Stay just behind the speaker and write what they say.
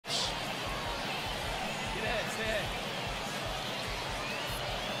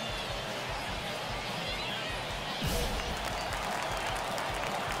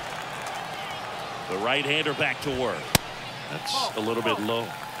The right-hander back to work. That's a little bit low.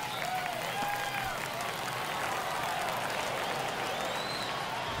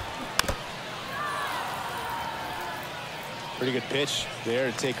 Pretty good pitch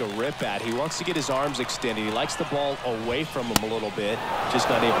there to take a rip at. He wants to get his arms extended. He likes the ball away from him a little bit, just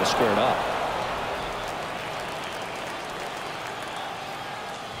not able to square it up.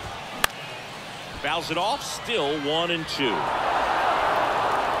 Fouls it off, still 1-2.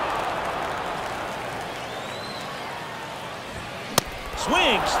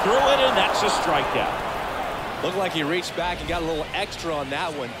 Swings through it, and that's a strikeout. Looked like he reached back and got a little extra on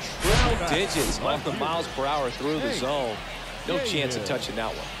that one. Triple digits off the miles per hour through the zone. No chance of touching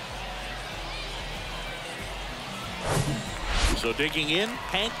that one. So digging in,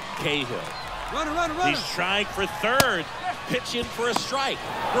 Hank Cahill. Runner. He's trying for third. Pitch in for a strike.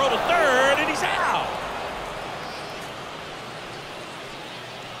 Throw to third, and he's out.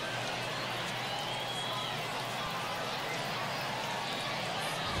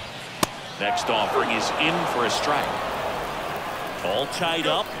 Next offering is in for a strike. All tied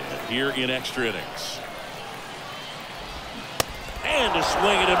up here in extra innings. And a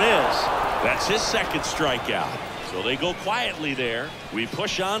swing and a miss. That's his second strikeout. So they go quietly there. We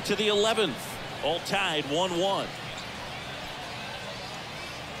push on to the 11th. All tied 1-1.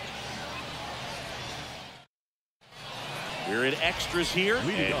 We're in extras here,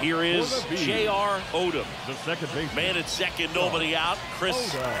 and here is J.R. Odom. The second baseman. Man at second, nobody out.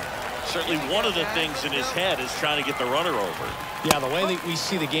 Chris, certainly one of the things in his head is trying to get the runner over. Yeah, the way that we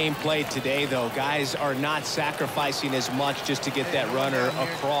see the game played today, though, guys are not sacrificing as much just to get that runner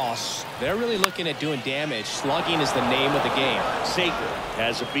across. They're really looking at doing damage. Slugging is the name of the game. Saker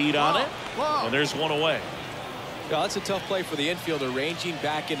has a beat on it, and there's one away. Yeah, that's a tough play for the infielder, ranging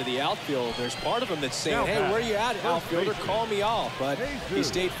back into the outfield. There's part of him that's saying, hey, where are you at, outfielder? Call me off. But he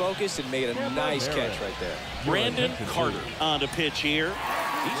stayed focused and made a nice catch right there. Brandon Carter on to pitch here.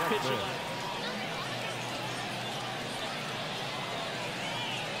 He's pitching.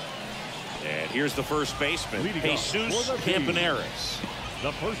 And here's the first baseman, Jesus Campaneris.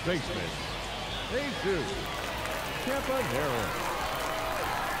 The first baseman, Jesus Campaneris.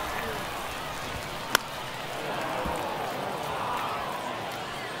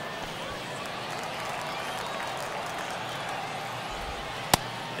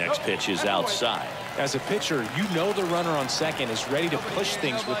 Next pitch is outside. As a pitcher, you know the runner on second is ready to push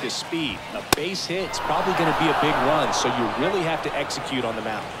things with his speed. A base hit's probably going to be a big run, so you really have to execute on the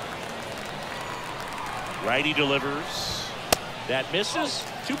mound. Righty delivers. That misses.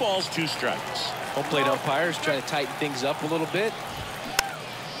 2 balls, 2 strikes. Home plate umpires trying to tighten things up a little bit.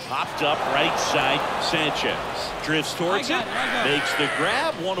 Popped up right side. Sanchez drifts towards it. Makes the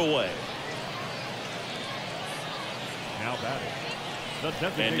grab. 1 away. Now batting.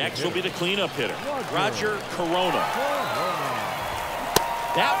 And next will be the cleanup hitter, Roger Corona.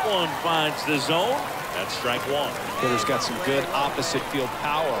 That one finds the zone. That's strike 1. Hitter's got some good opposite field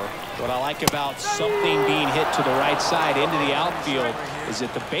power. What I like about something being hit to the right side into the outfield is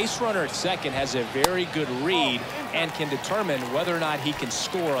that the base runner at second has a very good read and can determine whether or not he can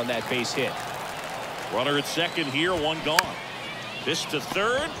score on that base hit. Runner at second here, 1 gone. This to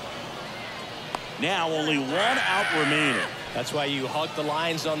third. Now only 1 out remaining. That's why you hug the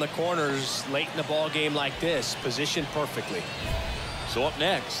lines on the corners late in the ball game like this, positioned perfectly. So up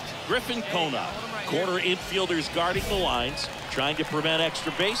next, Griffin Conine. Corner infielders guarding the lines, trying to prevent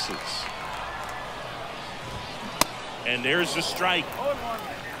extra bases. And there's the strike.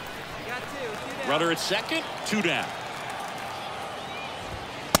 Runner at second, 2 down.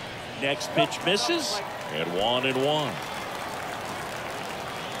 Next pitch misses, and 1-1.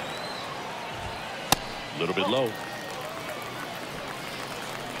 A little bit low.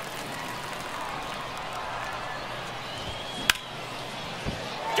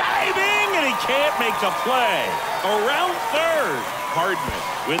 Diving, and he can't make the play. Around third. Hardman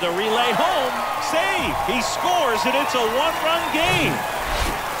with a relay home. Save. He scores, and it's a 1-run game.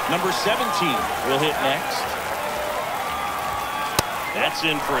 Number 17 will hit next. That's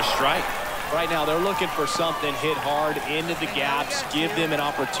in for a strike. Right now, they're looking for something hit hard into the gaps, give them an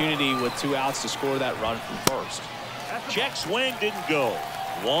opportunity with 2 outs to score that run from first. Check swing didn't go.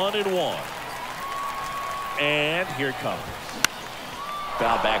 1-1. And here it comes.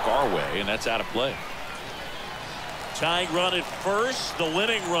 Foul back our way, and that's out of play. Tying run at first, the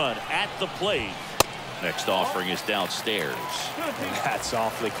winning run at the plate. Next offering is downstairs. That's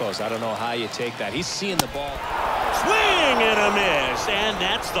awfully close. I don't know how you take that. He's seeing the ball. Swing and a miss, and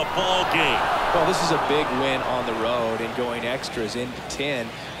that's the ball game. Well, this is a big win on the road and going extras into 10.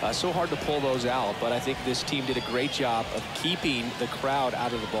 So hard to pull those out, but I think this team did a great job of keeping the crowd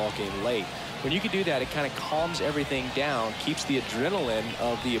out of the ball game late. When you can do that, it kind of calms everything down, keeps the adrenaline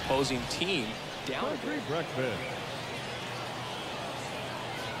of the opposing team down. Country breakfast.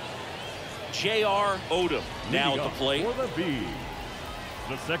 J.R. Odom now at the plate. For the Bees,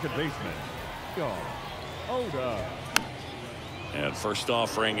 the second baseman, J.R. Odom. And first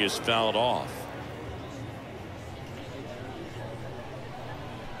offering is fouled off.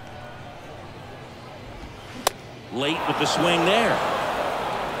 Late with the swing there.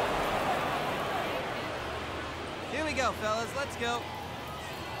 Here we go, fellas. Let's go.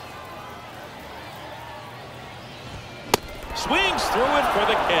 Swings through it for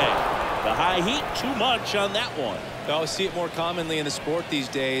the K. The high heat, too much on that one. I see it more commonly in the sport these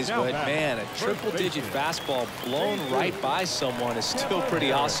days, Now but back. man, a triple-digit fastball blown right by someone is still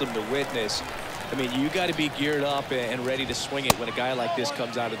pretty awesome to witness. I mean, you got to be geared up and ready to swing it when a guy like this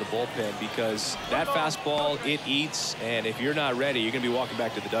comes out of the bullpen, because that fastball, it eats, and if you're not ready, you're going to be walking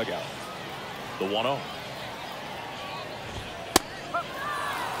back to the dugout. The 1-0.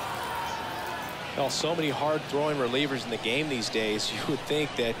 Well, so many hard-throwing relievers in the game these days, you would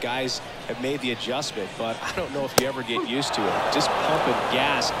think that guys have made the adjustment, but I don't know if you ever get used to it. Just pumping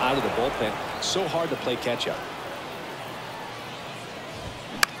gas out of the bullpen, so hard to play catch-up.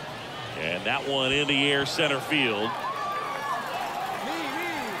 And that one in the air center field.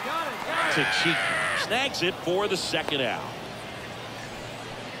 Got it. Tachiki snags it for the second out.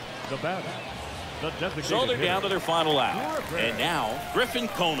 The batter, the designated So they're down to hitter, their final out. And now Griffin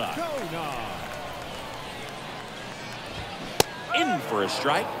Conine Conine. in for a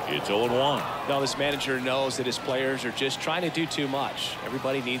strike. It's 0-1. Now this manager knows that his players are just trying to do too much.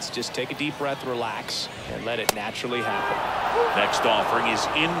 Everybody needs to just take a deep breath, relax, and let it naturally happen. Next offering is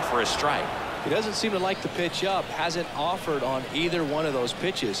in for a strike. He doesn't seem to like the pitch up, hasn't offered on either one of those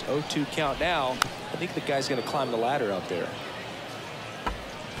pitches. 0-2 count now. I think the guy's going to climb the ladder out there.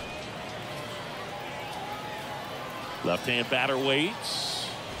 Left-hand batter waits.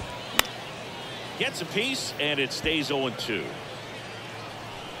 Gets a piece, and it stays 0-2.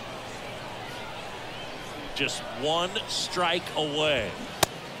 Just one strike away.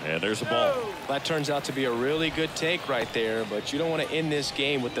 And there's a ball. That turns out to be a really good take right there, but you don't want to end this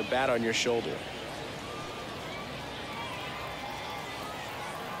game with the bat on your shoulder.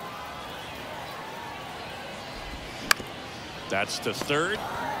 That's to third.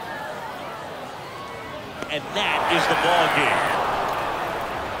 And that is the ball game.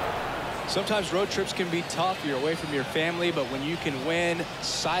 Sometimes road trips can be tough. You're away from your family, but when you can win,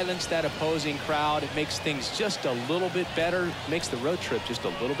 silence that opposing crowd, it makes things just a little bit better, makes the road trip just a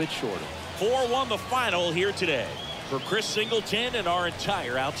little bit shorter. 4-1 the final here today. For Chris Singleton and our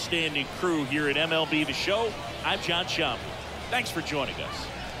entire outstanding crew here at MLB The Show, I'm John Sciambi. Thanks for joining us.